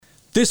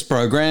This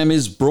program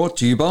is brought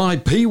to you by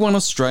P1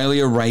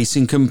 Australia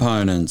Racing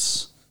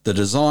Components, the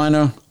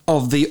designer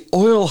of the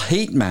oil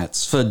heat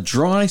mats for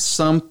dry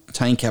sump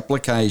tank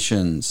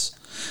applications.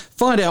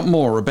 Find out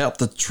more about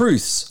the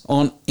truths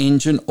on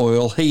engine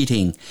oil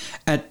heating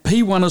at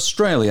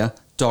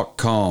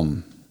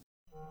p1australia.com.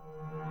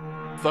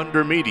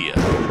 Thunder Media.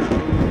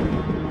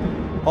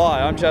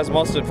 Hi, I'm Chaz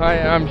Mostert. Hi,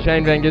 I'm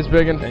Shane Van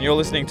Gisbergen. And you're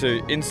listening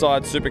to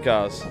Inside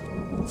Supercars.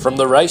 From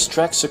the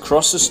racetracks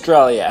across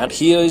Australia, and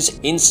here's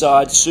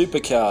Inside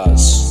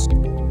Supercars.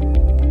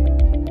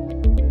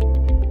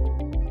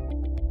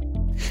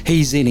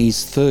 He's in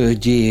his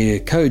third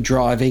year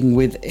co-driving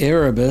with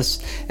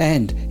Erebus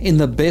and in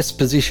the best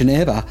position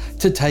ever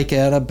to take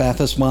out a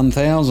Bathurst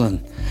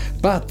 1000.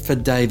 But for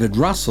David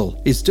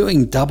Russell, is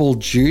doing double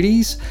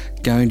duties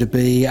going to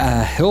be a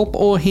help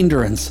or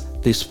hindrance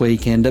this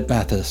weekend at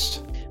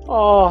Bathurst?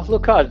 Oh,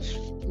 look, I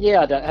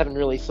haven't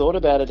really thought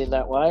about it in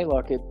that way.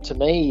 To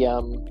me,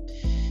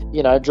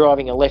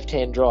 driving a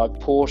left-hand drive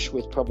Porsche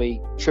with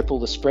probably triple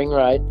the spring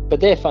rate, but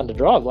they're fun to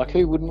drive.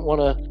 Who wouldn't want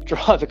to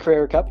drive a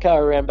Carrera Cup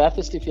car around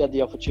Bathurst if you had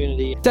the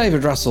opportunity?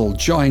 David Russell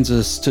joins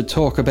us to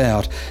talk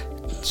about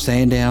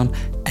Sandown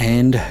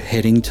and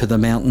heading to the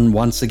mountain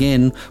once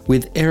again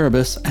with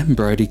Erebus and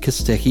Brodie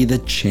Kostecki, the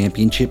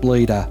championship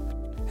leader.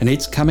 And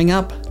it's coming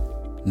up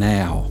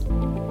now.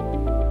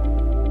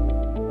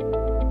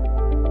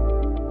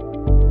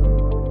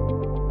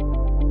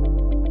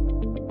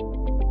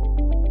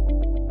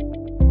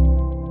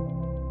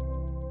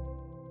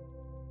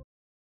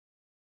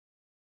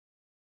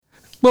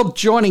 Well,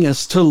 joining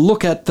us to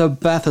look at the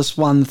Bathurst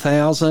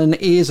 1000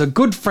 is a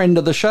good friend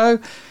of the show,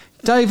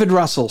 David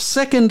Russell,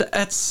 second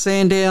at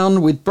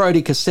Sandown with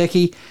Brodie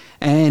Kostecki,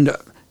 and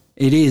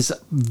it is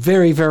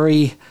very,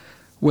 very,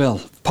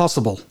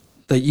 possible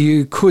that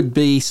you could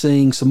be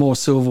seeing some more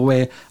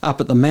silverware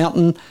up at the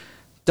mountain.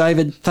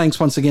 David, thanks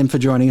once again for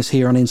joining us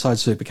here on Inside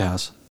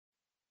Supercars.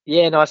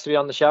 Yeah, nice to be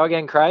on the show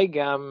again, Craig.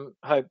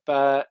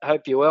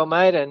 Hope you're well,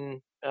 mate, and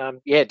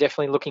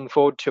definitely looking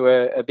forward to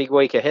a big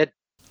week ahead.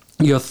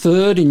 Your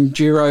third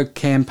Enduro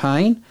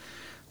campaign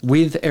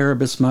with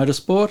Erebus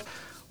Motorsport.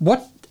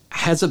 What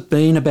has it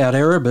been about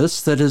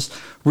Erebus that has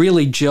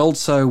really gelled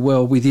so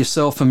well with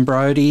yourself and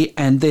Brodie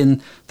and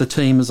then the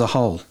team as a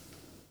whole?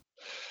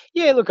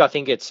 Yeah, look, I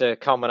think it's a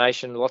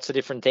culmination of lots of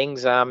different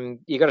things.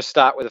 You got to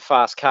start with a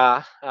fast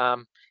car.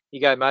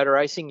 You go motor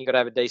racing, you got to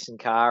have a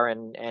decent car,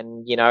 and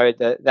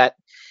that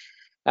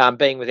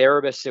being with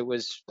Erebus, it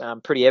was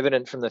pretty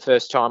evident from the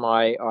first time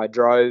I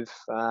drove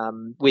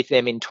with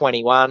them in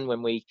 21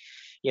 when we,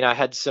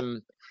 had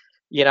some,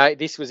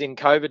 this was in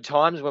COVID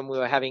times when we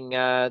were having,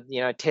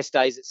 test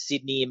days at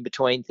Sydney in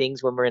between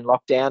things when we're in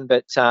lockdown.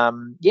 But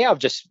I've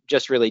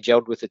just really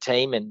gelled with the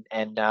team, and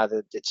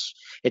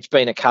it's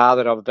been a car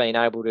that I've been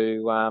able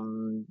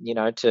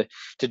to,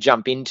 to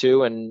jump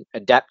into and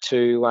adapt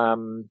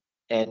to.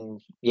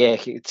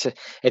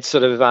 It's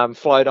sort of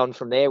flowed on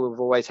from there. We've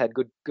always had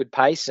good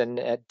pace, and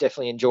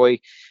definitely enjoy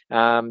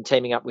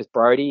teaming up with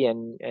Brodie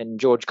and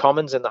George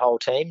Commons and the whole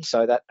team.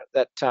 So that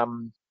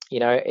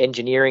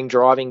engineering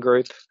driving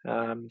group.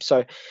 For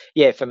me,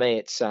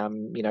 it's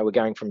we're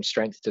going from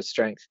strength to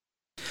strength.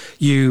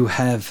 You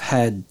have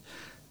had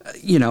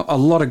a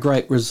lot of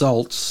great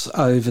results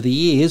over the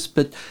years,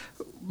 but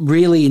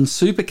really in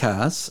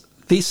supercars,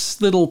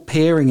 this little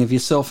pairing of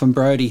yourself and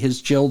Brodie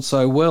has gelled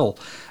so well.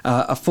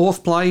 A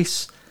fourth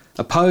place,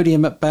 a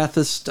podium at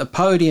Bathurst, a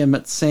podium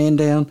at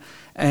Sandown,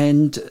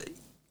 and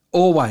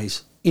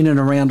always in and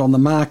around on the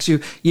marks.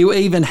 You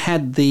even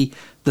had the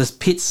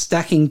pit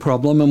stacking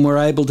problem and were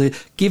able to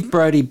give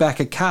Brodie back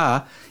a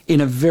car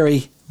in a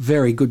very,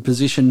 very good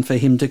position for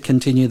him to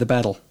continue the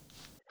battle.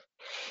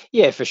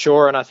 Yeah, for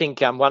sure. And I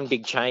think one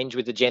big change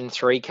with the Gen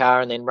 3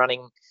 car and then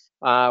running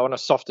on a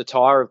softer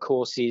tyre, of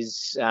course,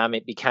 is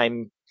it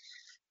became,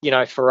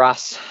 for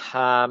us,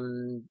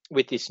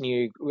 with this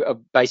new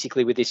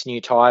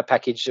tyre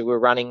package that we're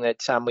running, that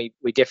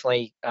we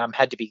definitely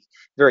had to be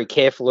very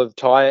careful of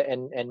tyre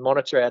and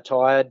monitor our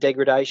tyre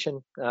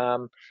degradation,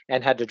 and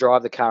had to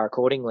drive the car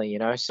accordingly.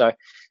 So,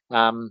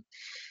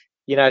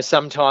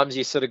 sometimes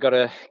you sort of got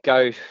to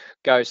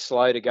go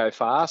slow to go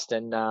fast,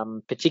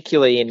 and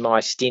particularly in my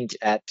stint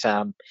at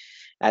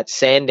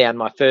Sandown,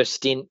 my first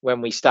stint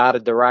when we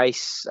started the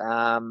race.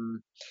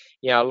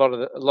 A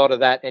lot of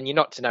that, and you're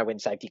not to know when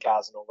safety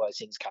cars and all those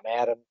things come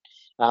out.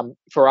 And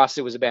for us,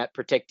 it was about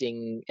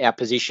protecting our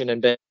position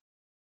and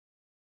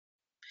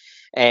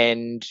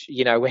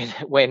when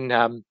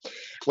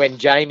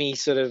Jamie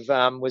sort of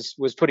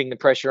was putting the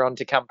pressure on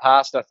to come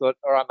past, I thought,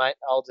 all right, mate,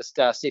 I'll just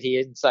sit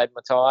here and save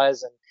my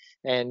tyres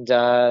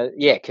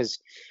because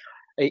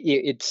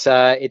it's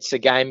a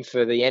game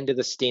for the end of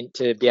the stint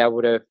to be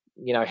able to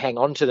hang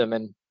on to them.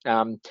 And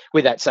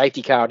with that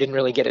safety car, I didn't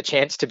really get a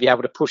chance to be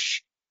able to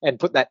push and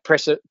put that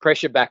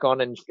pressure back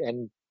on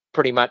and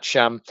pretty much,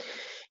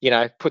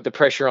 put the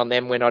pressure on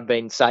them when I'd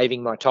been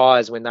saving my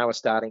tyres when they were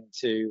starting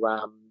to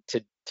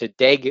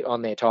deg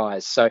on their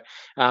tyres. So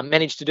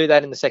managed to do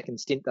that in the second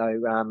stint,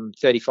 though,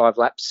 35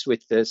 laps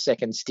with the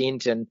second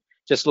stint, and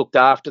just looked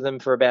after them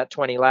for about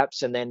 20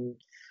 laps, and then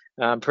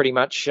pretty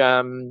much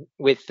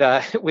with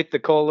with the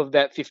call of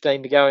about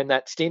 15 to go in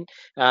that stint,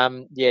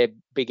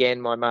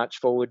 began my march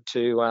forward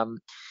to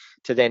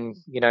then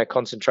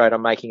concentrate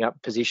on making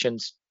up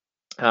positions,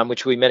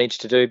 which we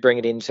managed to do, bring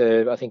it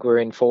into, I think we were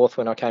in fourth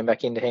when I came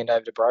back in to hand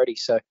over to Brody.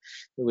 So it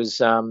was,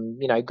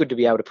 good to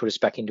be able to put us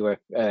back into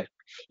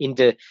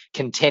into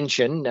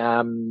contention,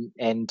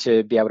 and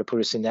to be able to put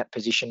us in that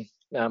position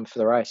for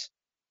the race.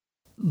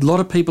 A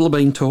lot of people have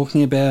been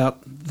talking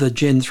about the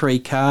Gen 3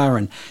 car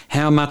and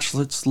how much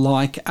it's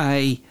like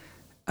a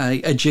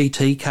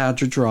GT car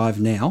to drive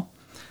now.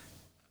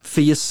 For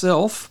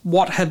yourself,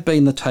 what have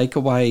been the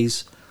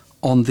takeaways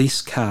on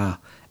this car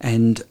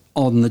and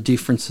on the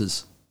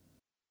differences?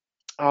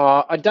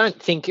 I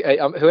don't think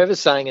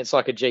whoever's saying it's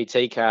like a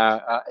GT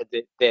car,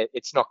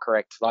 it's not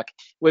correct. Like,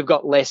 we've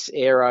got less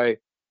aero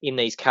in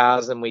these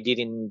cars than we did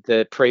in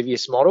the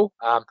previous model.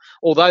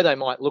 Although they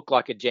might look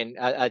like a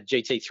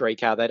GT3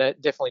 car, they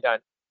definitely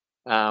don't.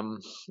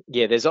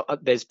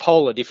 There's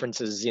polar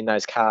differences in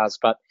those cars,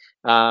 but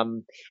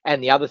and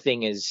the other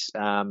thing is the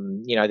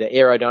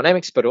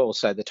aerodynamics, but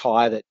also the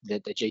tyre that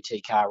the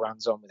GT car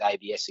runs on with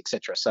ABS,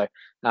 etc. So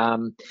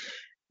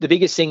the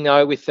biggest thing,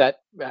 though, with that,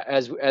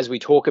 as we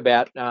talk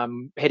about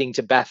heading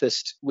to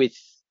Bathurst with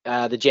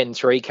the Gen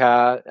 3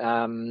 car,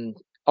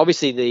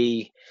 obviously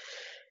the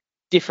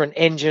different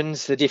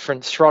engines, the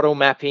different throttle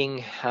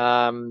mapping,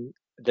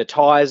 the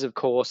tyres, of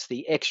course,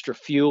 the extra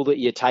fuel that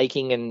you're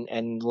taking,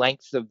 and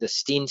length of the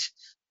stint,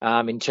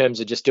 in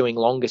terms of just doing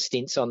longer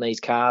stints on these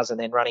cars and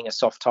then running a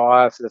soft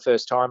tyre for the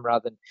first time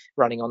rather than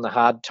running on the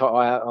hard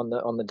tyre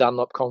on the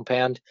Dunlop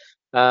compound.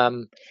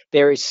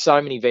 There is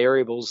so many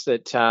variables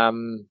that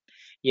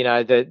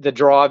the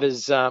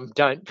drivers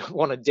don't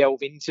want to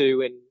delve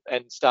into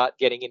and start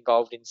getting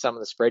involved in some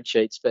of the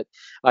spreadsheets. But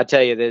I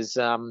tell you, there's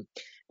going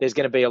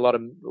to be a lot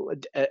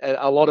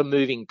of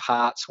moving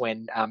parts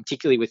when,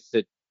 particularly with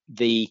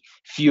the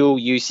fuel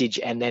usage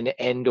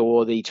and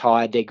or the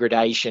tyre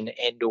degradation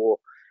and or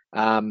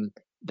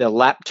the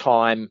lap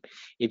time.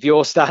 If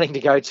you're starting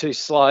to go too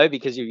slow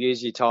because you've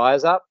used your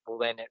tyres up, well,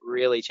 then it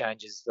really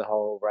changes the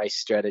whole race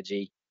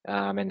strategy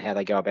and how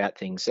they go about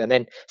things. And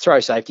then throw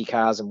safety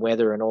cars and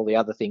weather and all the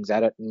other things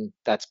at it, and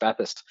that's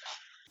Bathurst.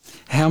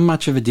 How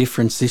much of a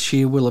difference this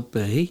year will it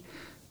be?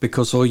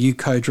 Because all you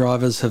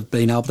co-drivers have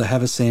been able to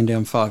have a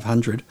Sandown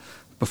 500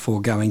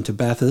 before going to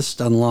Bathurst,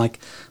 unlike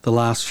the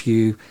last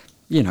few,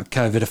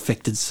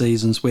 COVID-affected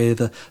seasons where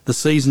the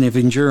season of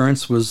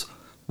endurance was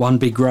one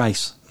big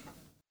race.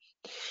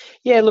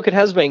 Yeah, look, it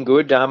has been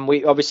good.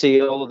 We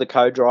obviously, all of the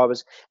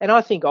co-drivers, and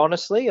I think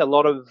honestly, a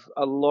lot of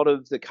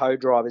the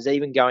co-drivers,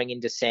 even going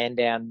into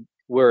Sandown,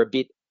 were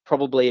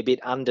probably a bit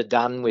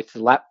underdone with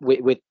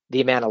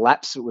the amount of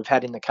laps that we've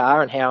had in the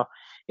car and how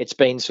it's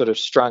been sort of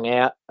strung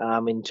out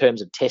in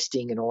terms of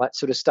testing and all that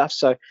sort of stuff.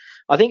 So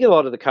I think a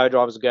lot of the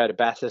co-drivers will go to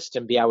Bathurst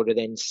and be able to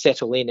then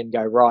settle in and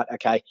go, right,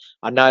 okay,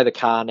 I know the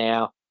car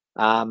now,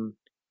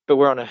 but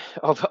we're on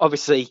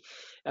obviously.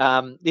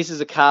 This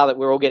is a car that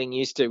we're all getting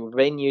used to. We've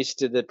been used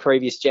to the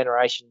previous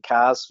generation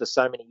cars for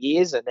so many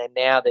years, and then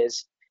now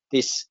there's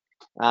this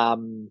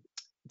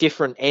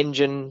different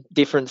engine,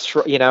 different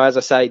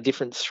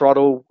different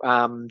throttle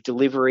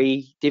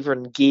delivery,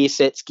 different gear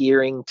sets,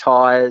 gearing,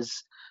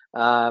 tyres,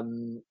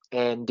 and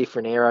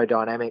different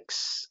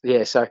aerodynamics.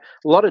 Yeah, so a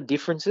lot of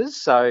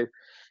differences. So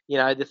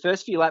the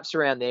first few laps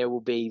around there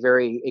will be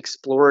very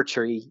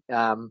exploratory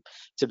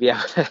to be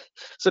able to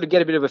sort of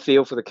get a bit of a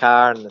feel for the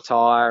car and the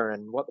tyre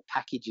and what the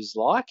package is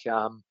like.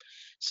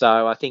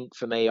 So I think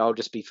for me, I'll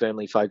just be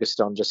firmly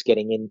focused on just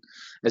getting in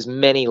as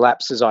many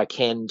laps as I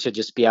can to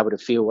just be able to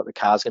feel what the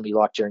car's going to be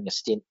like during a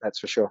stint, that's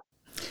for sure.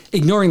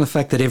 Ignoring the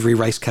fact that every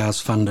race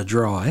car's fun to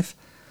drive,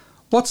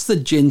 what's the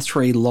Gen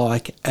 3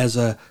 like as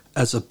a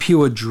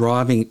pure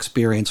driving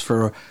experience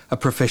for a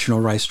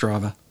professional race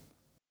driver?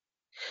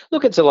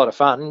 Look, it's a lot of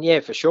fun,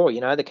 yeah, for sure.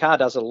 The car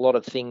does a lot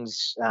of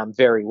things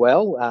very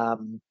well.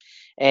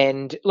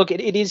 And look,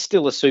 it is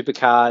still a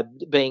supercar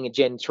being a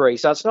Gen 3.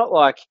 So it's not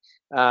like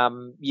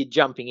you're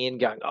jumping in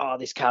going, oh,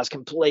 this car's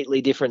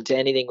completely different to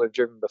anything we've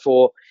driven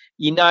before.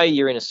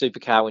 You're in a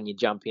supercar when you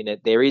jump in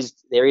it. There is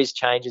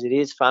changes. It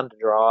is fun to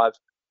drive.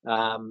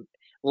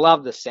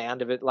 Love the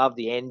sound of it. Love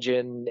the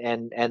engine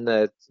and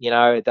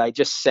they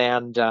just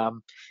sound.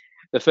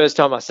 The first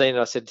time I seen it,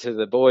 I said to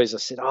the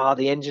boys, oh,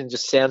 the engine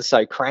just sounds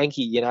so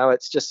cranky.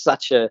 It's just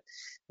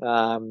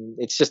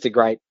it's just a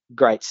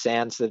great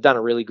sound. So they've done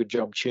a really good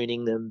job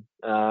tuning them,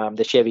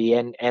 the Chevy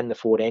and the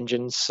Ford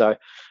engines. So,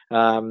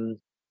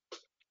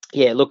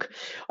 look,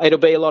 it'll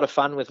be a lot of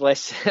fun with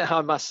less, I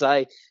must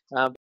say,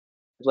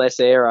 less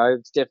aero.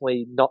 It's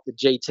definitely not the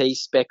GT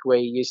spec where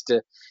you're used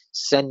to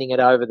sending it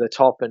over the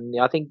top. And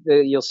I think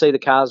you'll see the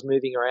cars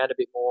moving around a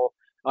bit more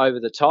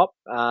over the top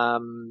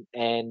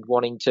and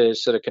wanting to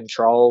sort of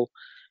control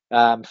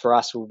for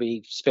us will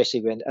be,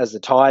 especially as the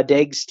tyre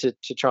degs,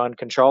 to try and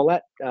control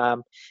that.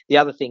 The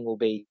other thing will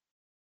be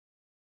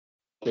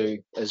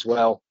as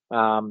well,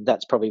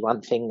 That's probably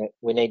one thing that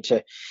we need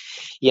to,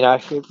 we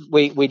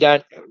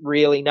don't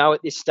really know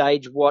at this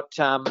stage what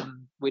our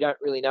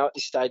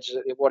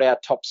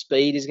top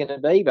speed is going to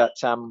be, but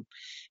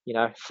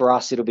for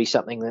us it'll be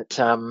something that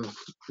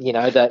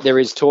that there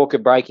is talk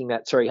of breaking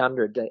that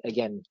 300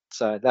 again,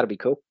 so that'll be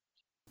cool.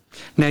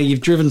 Now,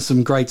 you've driven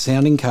some great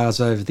sounding cars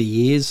over the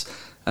years.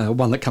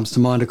 One that comes to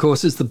mind, of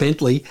course, is the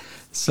Bentley.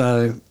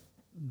 So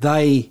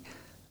they,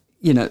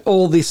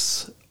 all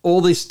this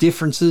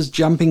differences,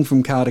 jumping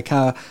from car to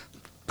car,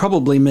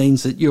 probably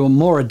means that you're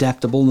more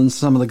adaptable than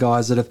some of the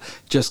guys that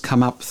have just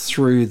come up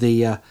through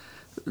the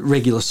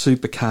regular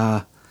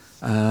supercar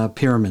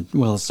pyramid.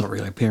 Well, it's not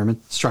really a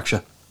pyramid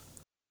structure.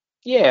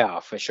 Yeah,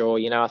 for sure.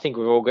 I think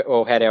we've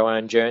all had our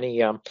own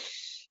journey.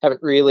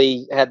 Haven't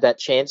really had that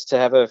chance to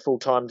have a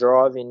full-time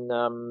drive in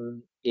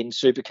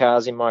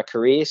supercars in my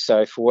career.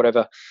 So for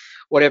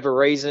whatever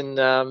reason,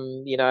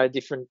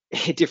 different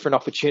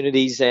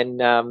opportunities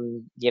and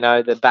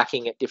the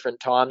backing at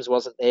different times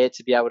wasn't there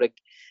to be able to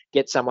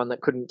get someone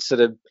that couldn't sort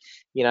of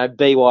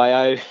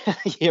BYO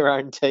your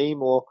own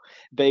team or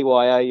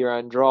BYO your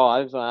own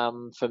drive.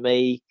 For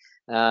me,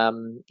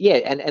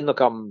 and look,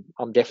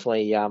 I'm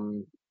definitely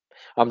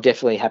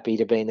happy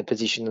to be in the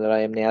position that I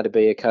am now, to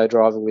be a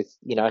co-driver with,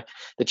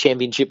 the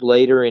championship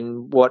leader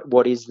in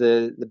what is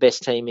the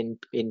best team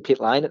in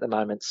pit lane at the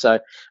moment. So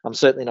I'm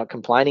certainly not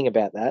complaining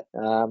about that.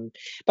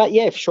 But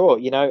yeah, sure.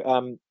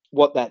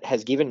 What that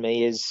has given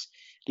me is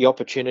the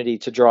opportunity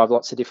to drive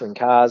lots of different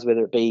cars,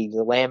 whether it be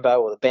the Lambo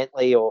or the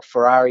Bentley or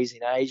Ferraris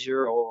in Asia,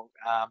 or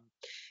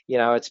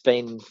it's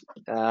been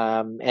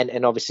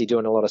and obviously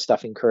doing a lot of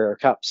stuff in Carrera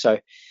Cup. So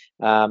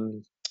for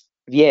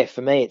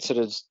me, it sort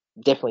of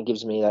definitely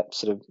gives me that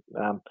sort of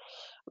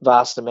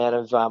vast amount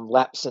of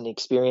laps and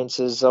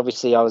experiences.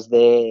 Obviously, I was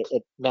there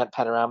at Mount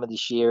Panorama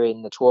this year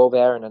in the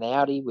 12-hour in an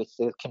Audi with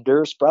the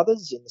Honduras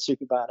brothers in the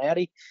Super Barn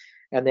Audi,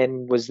 and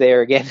then was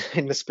there again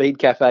in the Speed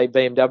Cafe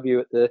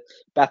BMW at the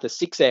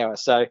Bathurst 6-hour.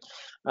 So,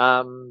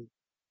 so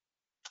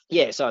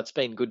it's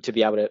been good to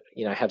be able to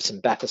have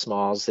some Bathurst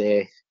miles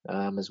there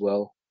as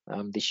well.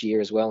 This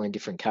year as well in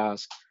different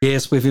cars.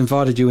 Yes, we've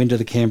invited you into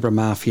the Canberra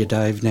Mafia,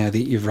 Dave, now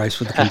that you've raced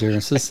with the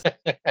Honduras.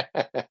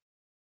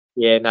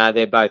 Yeah, no,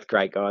 they're both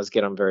great guys.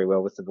 Get on very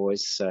well with the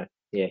boys. So,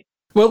 yeah.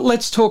 Well,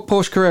 let's talk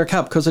Porsche Carrera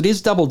Cup, because it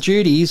is double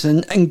duties,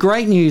 and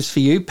great news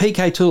for you.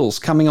 PK Tools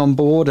coming on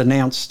board,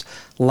 announced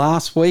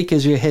last week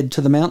as you head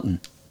to the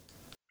mountain.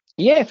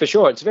 Yeah, for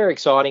sure. It's very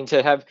exciting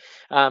to have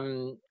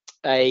an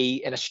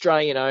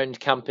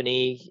Australian-owned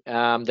company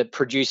that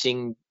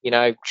producing,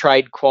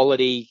 trade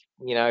quality,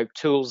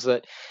 tools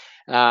that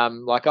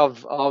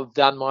I've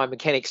done my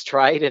mechanics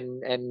trade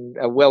and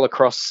are well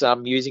across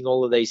using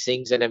all of these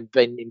things, and have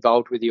been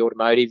involved with the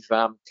automotive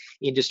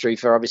industry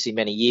for obviously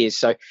many years.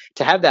 So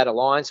to have that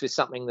alliance with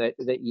something that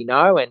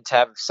and to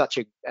have such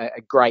a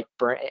great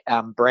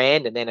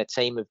brand, and then a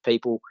team of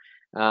people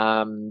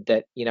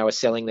that are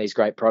selling these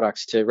great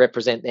products to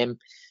represent them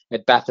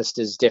at Bathurst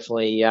is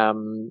definitely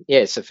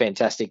it's a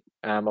fantastic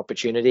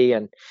opportunity,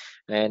 and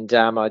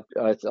I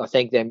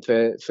thank them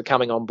for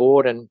coming on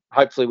board, and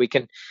hopefully we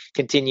can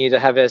continue to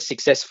have a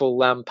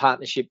successful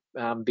partnership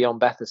beyond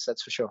Bathurst.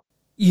 That's for sure.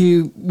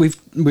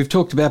 We've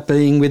talked about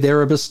being with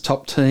Erebus,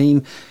 top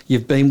team.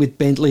 You've been with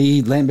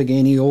Bentley,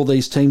 Lamborghini, all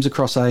these teams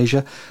across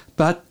Asia,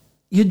 but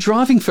you're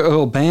driving for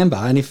Earl Bamber,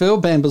 and if Earl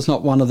Bamber's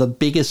not one of the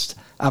biggest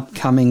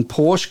upcoming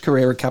Porsche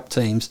Carrera Cup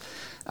teams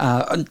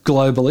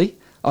globally,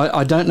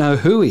 I don't know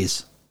who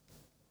is.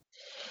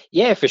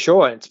 Yeah, for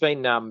sure. It's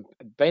been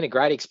a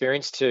great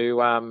experience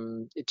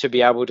to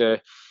be able to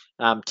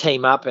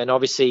team up, and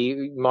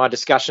obviously my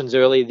discussions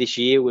earlier this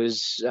year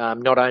was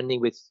not only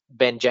with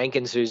Ben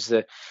Jenkins, who's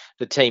the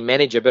team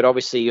manager, but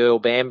obviously Earl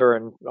Bamber,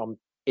 and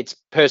it's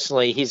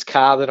personally his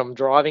car that I'm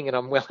driving, and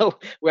I'm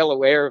well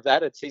aware of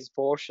that. It's his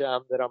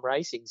Porsche that I'm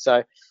racing,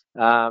 so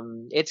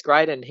it's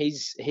great. And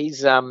he's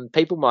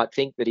people might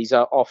think that he's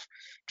off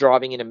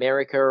driving in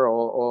America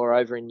or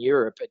over in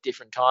Europe at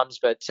different times,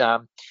 but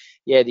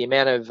the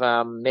amount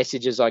of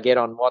messages I get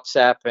on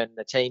WhatsApp and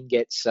the team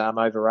gets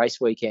over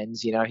race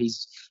weekends,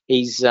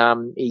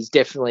 he's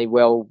definitely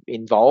well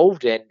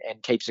involved and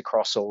keeps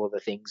across all of the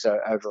things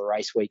over a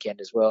race weekend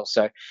as well.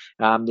 So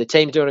the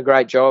team's doing a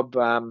great job.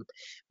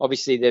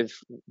 Obviously,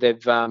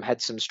 they've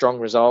had some strong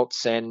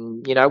results,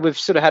 and we've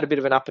sort of had a bit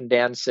of an up and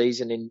down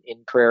season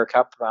in Carrera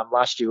Cup.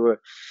 Last year we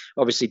were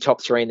obviously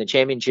top 3 in the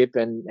championship,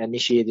 and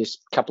this year there's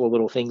a couple of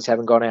little things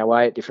haven't gone our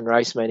way at different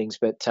race meetings,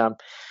 but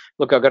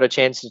look, I got a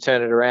chance to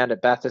turn it around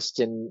at Bathurst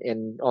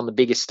and on the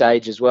biggest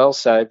stage as well.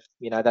 So,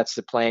 that's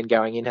the plan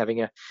going in,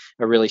 having a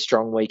really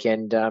strong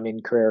weekend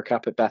in Carrera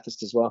Cup at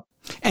Bathurst as well.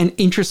 And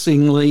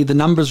interestingly, the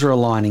numbers are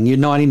aligning. You're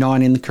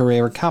 99 in the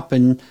Carrera Cup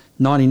and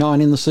 99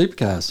 in the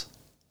supercars.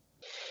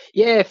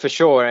 Yeah, for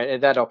sure.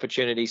 And that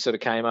opportunity sort of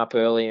came up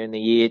earlier in the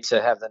year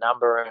to have the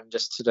number, and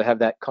just sort of have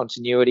that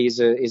continuity is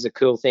a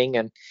cool thing.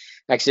 And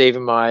actually,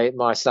 even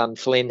my son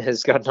Flynn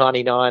has got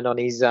 99 on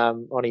his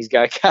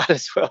go-kart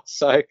as well.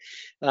 So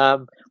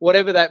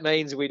whatever that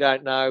means, we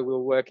don't know.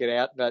 We'll work it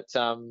out. But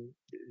at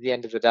the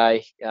end of the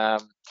day,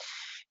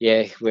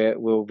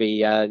 we'll be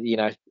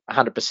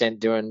 100%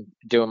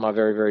 doing my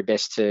very, very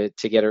best to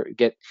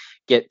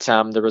get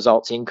the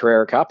results in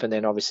Carrera Cup and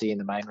then obviously in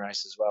the main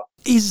race as well.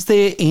 Is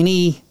there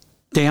any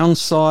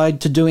downside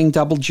to doing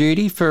double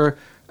duty for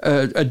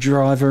a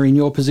driver in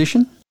your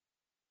position?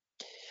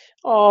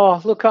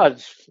 Oh, look,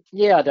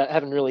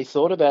 haven't really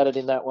thought about it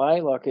in that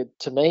way. Like,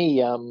 to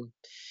me,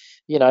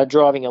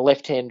 driving a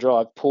left-hand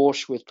drive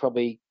Porsche with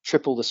probably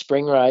triple the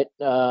spring rate,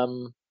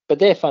 but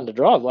they're fun to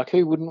drive. Like,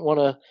 who wouldn't want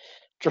to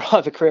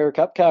drive a Carrera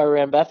Cup car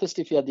around Bathurst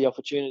if you had the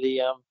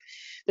opportunity?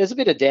 There's a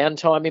bit of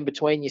downtime in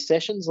between your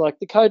sessions. Like,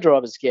 the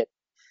co-drivers get,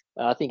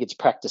 I think it's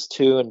practice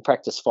 2 and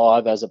practice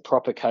 5 as a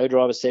proper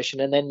co-driver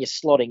session, and then you're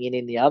slotting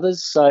in the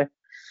others. So,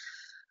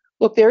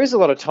 look, there is a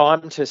lot of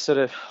time to sort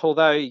of,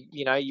 although,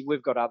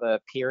 we've got other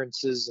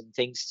appearances and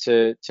things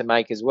to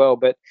make as well,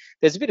 but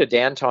there's a bit of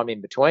downtime in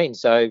between.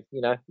 So,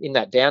 in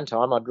that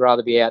downtime, I'd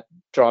rather be out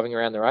driving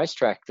around the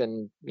racetrack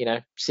than,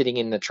 sitting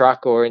in the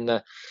truck or in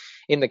the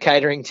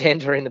catering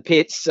tent or in the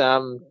pits,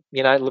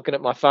 looking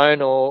at my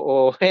phone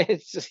or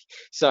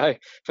so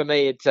for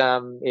me,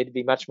 it'd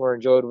be much more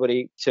enjoyable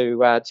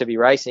to be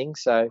racing.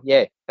 So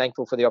yeah,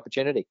 thankful for the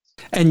opportunity.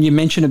 And you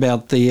mentioned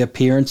about the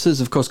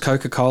appearances. Of course,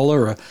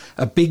 Coca-Cola are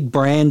a big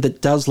brand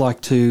that does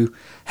like to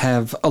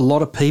have a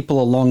lot of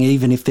people along,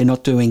 even if they're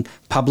not doing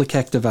public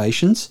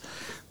activations.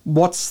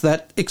 What's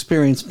that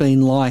experience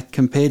been like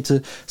compared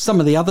to some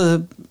of the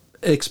other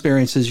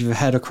experiences you've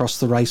had across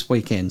the race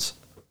weekends?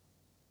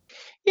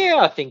 Yeah,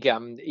 I think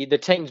the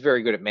team's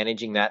very good at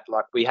managing that.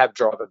 Like, we have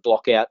driver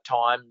block out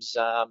times,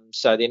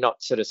 so they're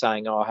not sort of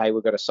saying, "Oh, hey,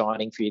 we've got a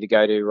signing for you to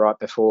go to right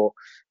before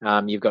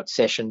you've got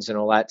sessions and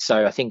all that."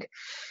 So I think,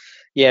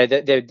 yeah,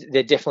 they're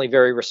definitely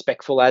very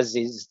respectful, as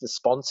is the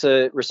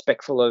sponsor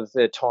respectful of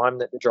the time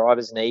that the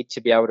drivers need to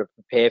be able to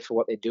prepare for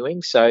what they're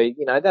doing. So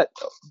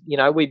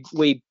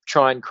we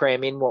try and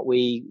cram in what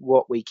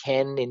we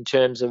can in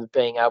terms of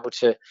being able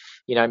to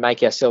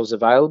make ourselves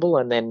available,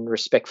 and then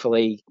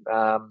respectfully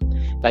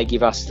they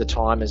give us the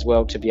time as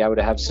well to be able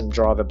to have some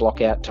driver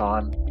block out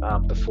time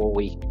before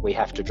we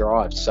have to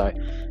drive. So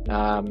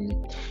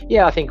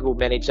I think we'll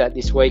manage that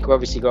this week. We've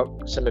obviously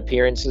got some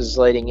appearances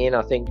leading in.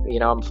 I think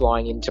I'm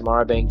flying in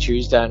tomorrow being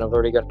Tuesday, and I've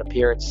already got an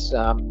appearance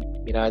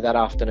that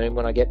afternoon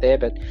when I get there,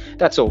 but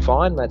that's all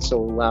fine. That's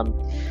all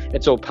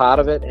it's all part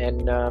of it,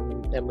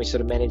 and we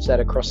sort of manage that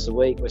across the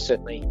week. We're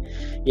certainly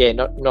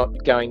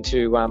not going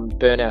to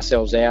burn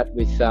ourselves out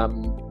with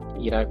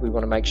we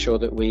want to make sure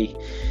that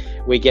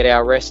we get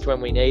our rest when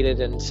we need it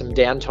and some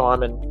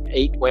downtime and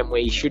eat when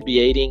we should be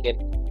eating,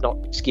 and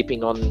not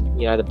skipping on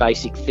the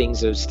basic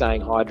things of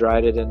staying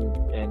hydrated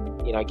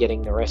and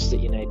getting the rest that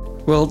you need.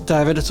 Well,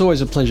 David, it's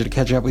always a pleasure to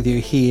catch up with you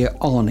here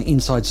on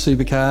Inside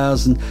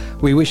Supercars, and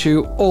we wish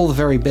you all the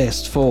very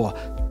best for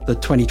the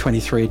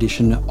 2023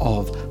 edition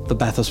of the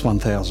Bathurst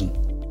 1000.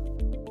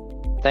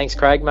 Thanks,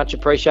 Craig. Much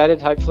appreciated.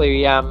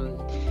 Hopefully,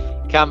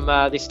 come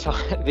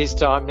this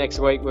time next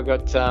week, we've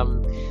got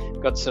some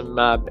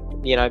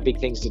big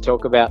things to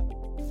talk about.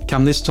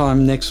 Come this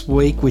time next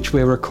week, which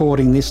we're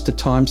recording this to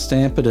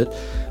timestamp it at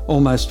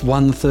almost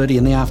 1:30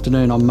 in the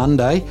afternoon on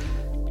Monday,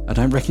 I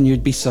don't reckon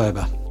you'd be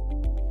sober.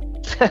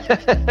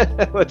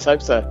 Let's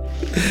hope so.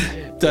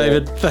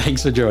 David,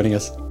 thanks for joining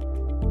us.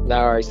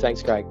 No worries.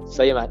 Thanks, Craig.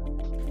 See you, mate.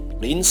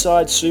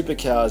 Inside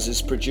Supercars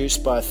is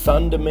produced by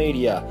Thunder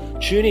Media.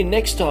 Tune in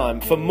next time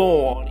for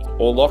more,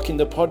 or lock in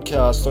the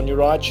podcast on your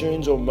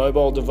iTunes or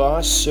mobile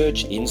device.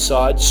 Search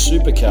Inside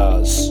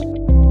Supercars.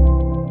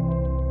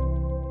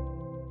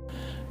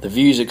 The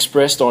views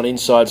expressed on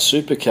Inside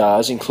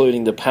Supercars,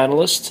 including the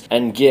panellists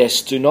and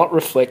guests, do not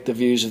reflect the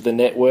views of the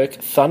network,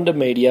 Thunder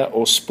Media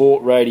or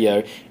Sport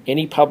Radio.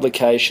 Any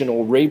publication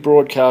or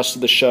rebroadcast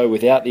of the show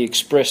without the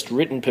expressed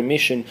written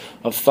permission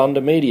of Thunder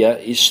Media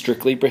is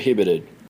strictly prohibited.